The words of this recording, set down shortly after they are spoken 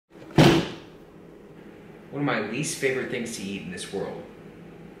One of my least favorite things to eat in this world,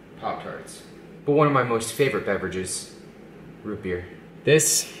 Poptarts. But one of my most favorite beverages, root beer.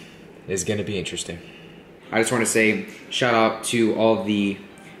 This is gonna be interesting. I just want to say shout out to all the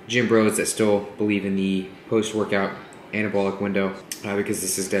gym bros that still believe in the post-workout anabolic window, because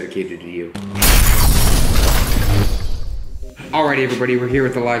this is dedicated to you. Alrighty everybody, we're here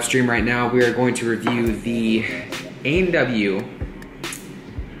with the live stream right now. We are going to review the A&W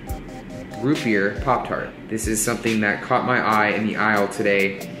root beer Pop-Tart. This is something that caught my eye in the aisle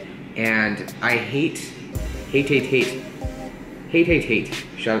today, and I hate,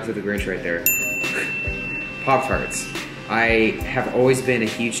 shout out to the Grinch right there, Pop-Tarts. I have always been a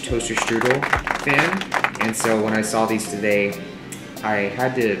huge toaster strudel fan, and so when I saw these today, I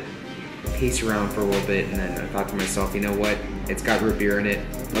had to pace around for a little bit, and then I thought to myself, you know what, it's got root beer in it,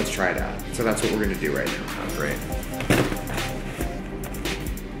 let's try it out. So that's what we're gonna do right now. Oh, great.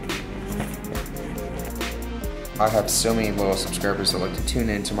 I have so many loyal subscribers that like to tune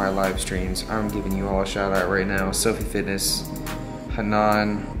into my live streams. I'm giving you all a shout out right now. Sophie Fitness,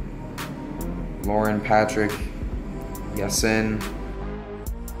 Hanan, Lauren, Patrick, Yasin.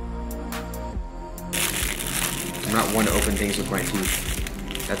 I'm not one to open things with my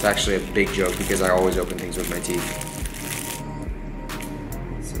teeth. That's actually a big joke because I always open things with my teeth.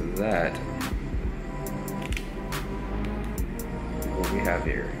 So that is what we have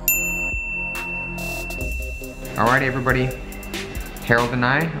here. Alright everybody, Harold and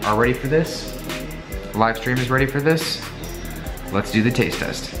I are ready for this. The live stream is ready for this. Let's do the taste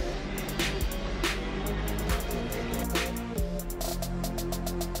test.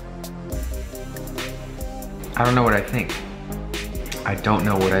 I don't know what I think. I don't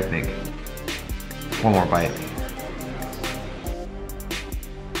know what I think. One more bite.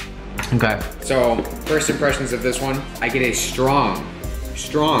 Okay, so first impressions of this one, I get a strong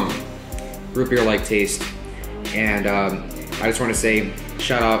root beer-like taste. And I just want to say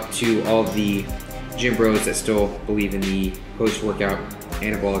shout out to all the gym bros that still believe in the post-workout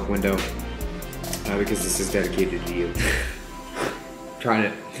anabolic window, because this is dedicated to you.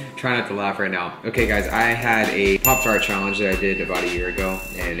 Try not to laugh right now. Okay guys, I had a Pop-Tart challenge that I did about a year ago,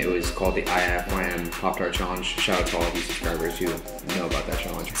 and it was called the IFYM Pop-Tart Challenge. Shout out to all of you subscribers who know about that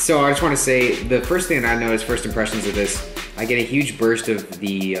challenge. So I just want to say, the first thing that I noticed, first impressions of this, I get a huge burst of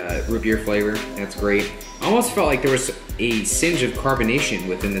the root beer flavor. That's great. I almost felt like there was a singe of carbonation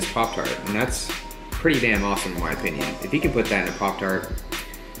within this Pop-Tart, and that's pretty damn awesome in my opinion. If you can put that in a Pop-Tart,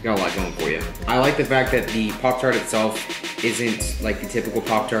 you got a lot going for you. I like the fact that the Pop-Tart itself isn't like the typical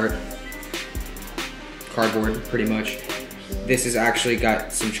Pop-Tart, cardboard pretty much. This has actually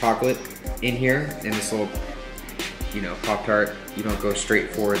got some chocolate in here, and this little, you know, Pop-Tart, you don't go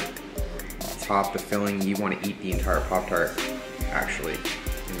straight for the top, the filling, you want to eat the entire Pop-Tart actually,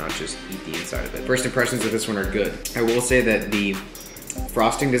 and not just eat the inside of it. First impressions of this one are good. I will say that the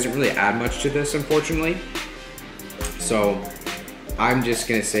frosting doesn't really add much to this, unfortunately. So I'm just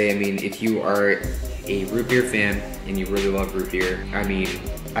gonna say, I mean, if you are a root beer fan and you really love root beer, I mean,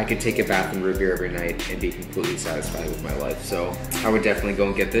 I could take a bath in root beer every night and be completely satisfied with my life. So I would definitely go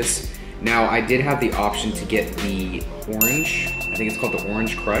and get this. Now, I did have the option to get the orange, I think it's called the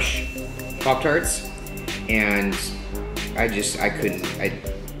Orange Crush Pop-Tarts, and I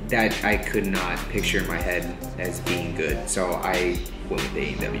could not picture in my head as being good. So I went with the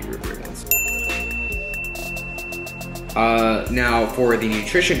A&W root beer ones. Now for the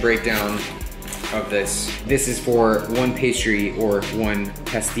nutrition breakdown of this is for one pastry or one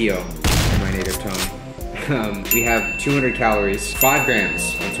pastillo in my native tongue. We have 200 calories, 5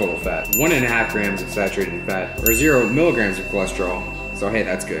 grams of total fat, 1.5 grams of saturated fat, or 0 milligrams of cholesterol. So hey,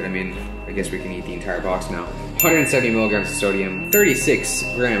 that's good. I mean, I guess we can eat the entire box now. 170 milligrams of sodium, 36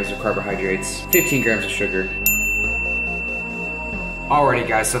 grams of carbohydrates, 15 grams of sugar. Alrighty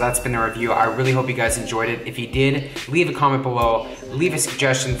guys, so that's been the review. I really hope you guys enjoyed it. If you did, leave a comment below. Leave a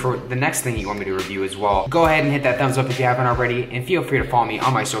suggestion for the next thing you want me to review as well. Go ahead and hit that thumbs up if you haven't already, and feel free to follow me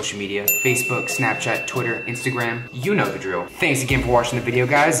on my social media, Facebook, Snapchat, Twitter, Instagram. You know the drill. Thanks again for watching the video,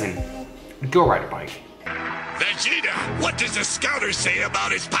 guys, and go ride a bike. Vegeta, what does the scouter say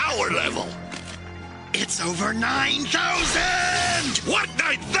about his power level? It's over 9,000! What,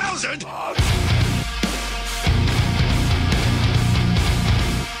 9,000?